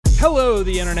Hello,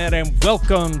 the internet, and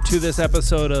welcome to this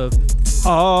episode of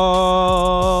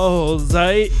All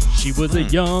Right. She was a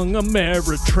young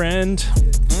Ameritrend.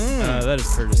 That is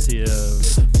courtesy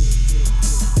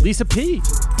of Lisa P.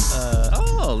 Lisa.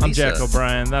 I'm Jack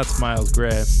O'Brien. That's Miles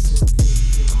Gray.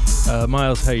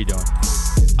 Miles, how you doing?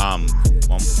 I'm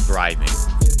thriving.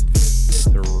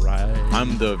 Thriving.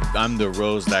 I'm the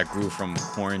rose that grew from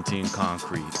quarantine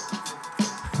concrete.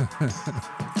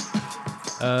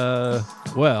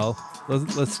 Well,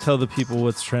 let's tell the people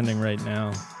what's trending right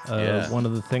now. One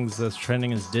of the things that's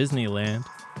trending is Disneyland,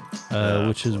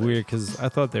 which is weird because I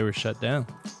thought they were shut down.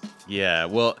 Yeah,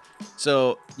 well,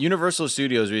 so Universal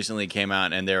Studios recently came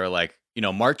out and they were like,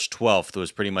 March 12th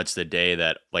was pretty much the day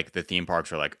that like the theme parks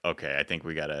were like, okay, I think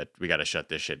we gotta shut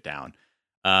this shit down.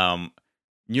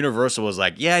 Universal was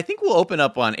like, yeah, I think we'll open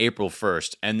up on April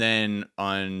 1st. And then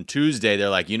on Tuesday, they're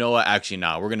like, you know what? Actually,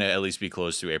 no, we're going to at least be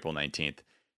closed through April 19th.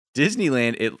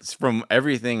 Disneyland, it's from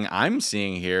everything I'm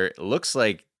seeing here, it looks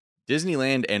like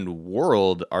Disneyland and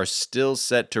World are still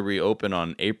set to reopen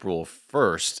on April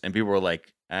 1st. And people were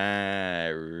like,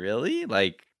 really?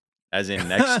 Like, as in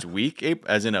next week?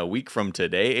 As in a week from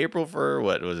today, April 1st?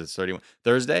 What was it, 31?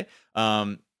 Thursday?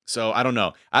 So I don't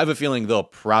know. I have a feeling they'll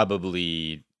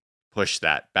probably push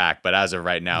that back, but as of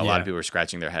right now, a lot of people are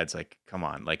scratching their heads like, come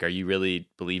on, like, are you really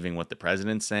believing what the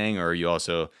president's saying, or are you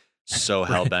also so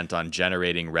hell-bent on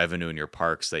generating revenue in your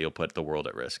parks that you'll put the world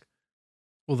at risk?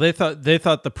 Well, they thought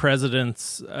the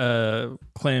president's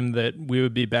claim that we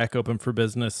would be back open for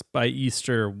business by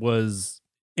Easter was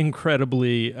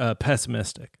incredibly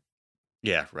pessimistic.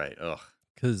 Yeah, right. Ugh.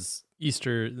 Because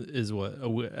Easter is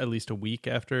at least a week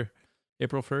after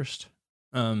April 1st.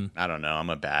 I don't know. I'm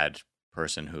a bad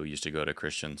person who used to go to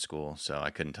Christian school, so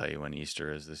I couldn't tell you when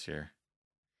Easter is this year.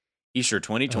 Easter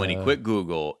 2020, quick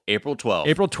Google, April 12th.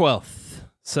 April 12th.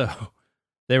 So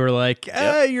they were like,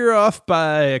 you're off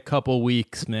by a couple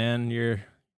weeks, man. You're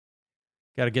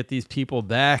got to get these people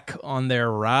back on their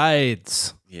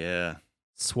rides. Yeah.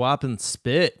 Swap and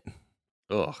spit.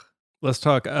 Ugh. Let's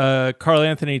talk.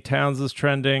 Karl-Anthony Towns is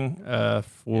trending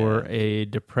for a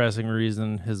depressing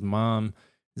reason. His mom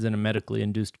is in a medically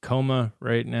induced coma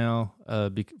right now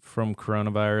from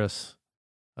coronavirus.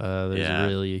 There's a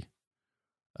really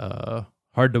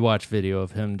hard to watch video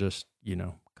of him just,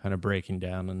 kind of breaking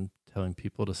down and telling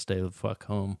people to stay the fuck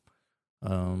home.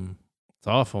 It's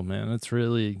awful, man.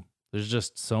 There's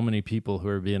just so many people who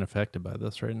are being affected by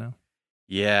this right now.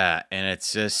 Yeah, and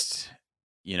it's just,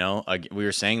 we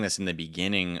were saying this in the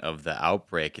beginning of the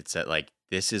outbreak. It's that, like,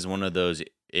 this is one of those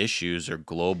issues or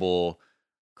global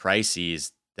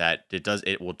crises that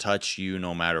it will touch you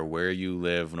no matter where you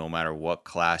live, no matter what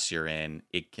class you're in.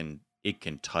 It can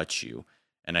touch you.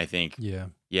 And I think,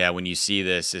 when you see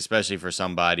this, especially for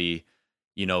somebody,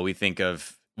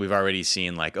 we've already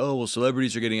seen like, oh, well,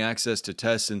 celebrities are getting access to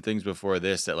tests and things before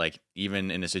this, that like,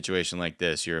 even in a situation like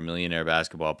this, you're a millionaire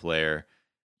basketball player,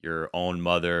 your own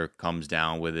mother comes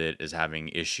down with it, is having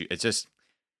issue. It's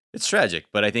tragic.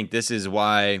 But I think this is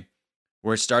why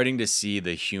we're starting to see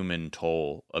the human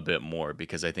toll a bit more,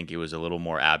 because I think it was a little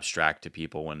more abstract to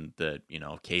people when the,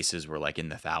 cases were like in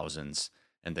the thousands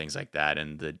and things like that.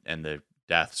 And the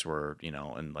deaths were,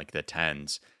 in like the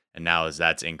tens. And now as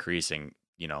that's increasing,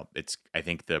 I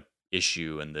think the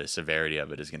issue and the severity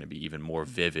of it is going to be even more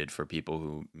vivid for people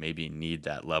who maybe need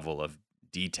that level of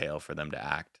detail for them to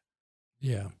act.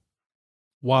 Yeah.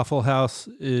 Waffle House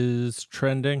is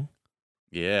trending.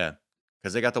 Yeah.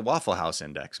 Because they got the Waffle House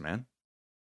Index, man.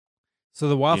 So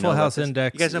the Waffle House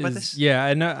Index, you guys know about this? Yeah,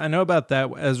 I know about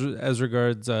that as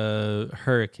regards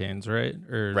hurricanes, right?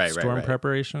 Or storm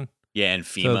preparation. Yeah, and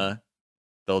FEMA,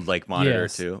 they'll like monitor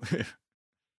too.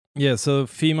 Yeah, so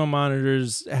FEMA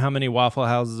monitors how many Waffle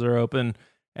Houses are open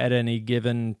at any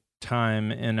given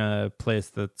time in a place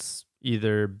that's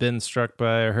either been struck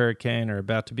by a hurricane or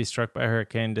about to be struck by a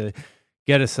hurricane, to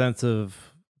get a sense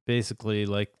of basically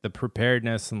like the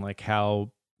preparedness and like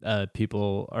how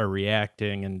people are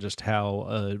reacting and just how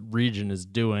a region is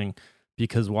doing,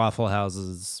 because Waffle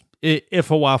Houses, if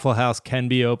a Waffle House can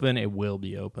be open, it will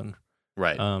be open.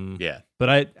 Right.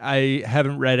 But I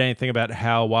haven't read anything about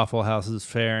how Waffle House is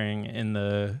faring in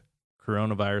the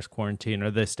coronavirus quarantine.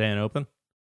 Are they staying open?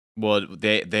 Well,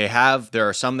 there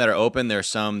are some that are open, there are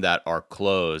some that are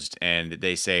closed, and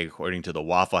they say, according to the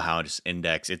Waffle House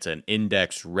Index, it's an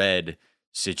index red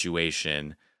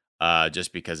situation.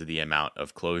 Just because of the amount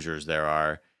of closures there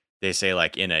are. They say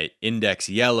like in a index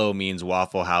yellow means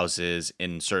Waffle Houses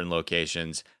in certain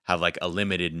locations have like a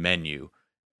limited menu,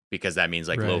 because that means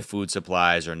like low food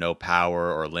supplies or no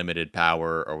power or limited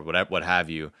power or what have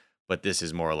you. But this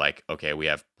is more like, okay, we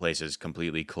have places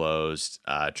completely closed,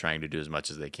 trying to do as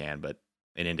much as they can, but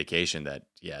an indication that,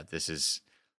 yeah, this is,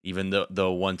 even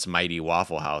the once mighty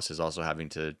Waffle House is also having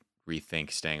to rethink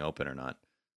staying open or not.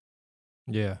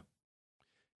 Yeah.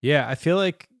 Yeah, I feel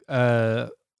like I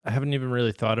haven't even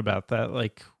really thought about that,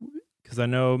 like, because I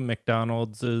know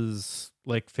McDonald's is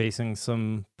like facing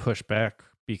some pushback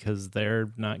because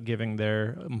they're not giving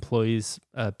their employees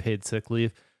paid sick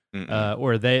leave.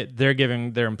 Or they're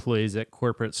giving their employees at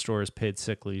corporate stores paid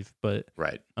sick leave, but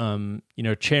right.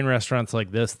 Chain restaurants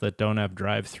like this that don't have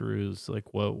drive-throughs,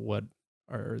 like what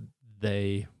are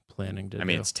they planning to do? I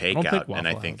mean, it's takeout, and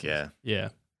I think yeah,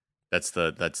 that's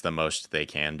the most they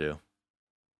can do.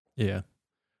 Yeah.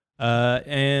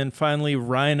 And finally,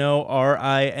 RINO,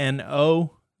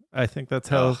 RINO, I think that's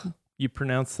how you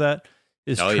pronounce that,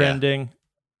 is trending.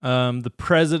 Yeah. The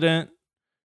president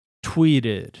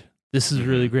tweeted. This is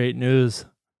really great news.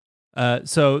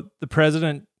 So the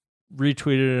president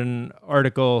retweeted an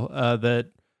article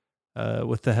that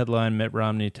with the headline, Mitt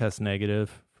Romney tests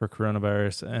negative for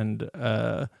coronavirus. And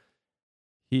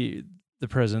the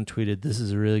president tweeted, "This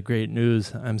is really great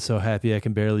news. I'm so happy I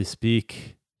can barely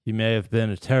speak. He may have been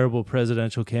a terrible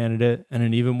presidential candidate and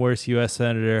an even worse U.S.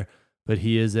 senator, but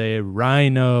he is a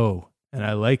RINO, and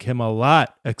I like him a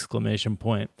lot!" Exclamation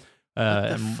point. What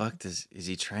the fuck is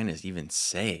he trying to even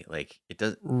say? Like, it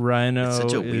does. RINO it's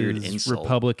such a weird is insult.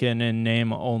 Republican in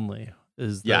name only.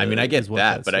 I mean, I get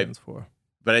that,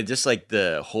 but I just like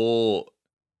the whole,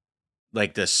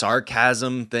 like the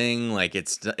sarcasm thing. Like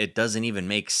it doesn't even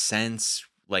make sense.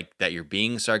 Like that you're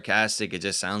being sarcastic. It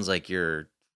just sounds like you're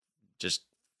just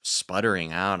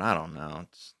sputtering out. I don't know.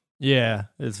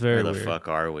 It's very weird. Where the fuck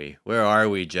are we? Where are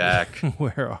we, Jack?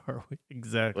 Where are we?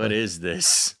 Exactly. What is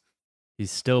this? He's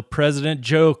still President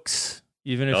Jokes,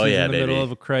 even if he's in the middle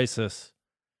of a crisis.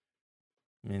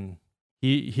 I mean,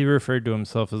 he referred to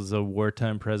himself as a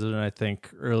wartime president, I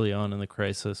think, early on in the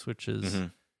crisis, which is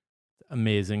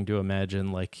amazing to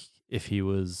imagine. Like, if he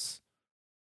was,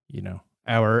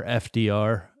 our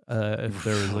FDR, if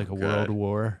there was like a world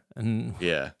war, and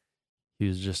he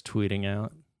was just tweeting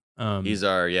out. He's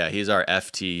our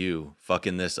FTU,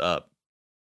 fucking this up.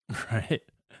 Right.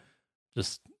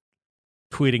 Just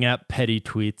tweeting out petty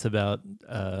tweets about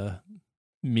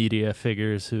media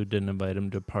figures who didn't invite him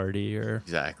to party or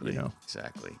exactly.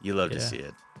 You love to see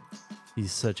it.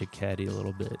 He's such a catty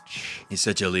little bitch. He's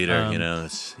such a leader,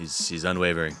 he's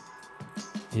unwavering.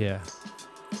 Yeah.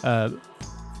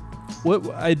 What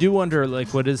I do wonder,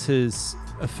 like, what is his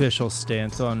official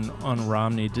stance on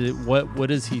Romney? What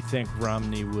does he think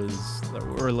Romney was,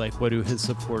 or like what do his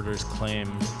supporters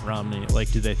claim Romney? Like,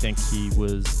 do they think he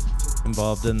was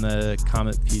involved in the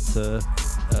Comet Pizza?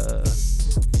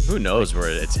 Who knows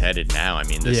where it's headed now? I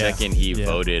mean, the second he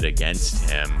voted against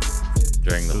him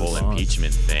during the whole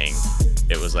impeachment thing,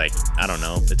 it was like, I don't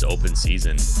know, it's open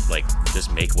season. Like,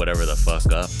 just make whatever the fuck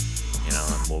up, and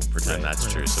we'll pretend that's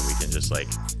true, so we can just like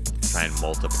try and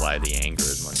multiply the anger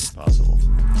as much as possible.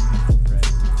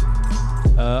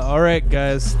 Right. All right,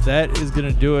 guys, that is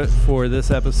gonna do it for this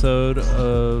episode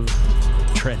of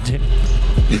Trending.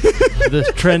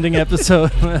 This trending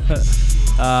episode.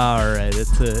 All right,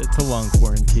 it's a long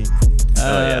quarantine.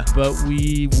 But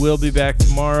we will be back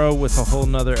tomorrow with a whole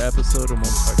nother episode, and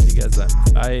we'll talk to you guys then.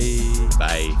 Bye.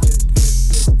 Bye.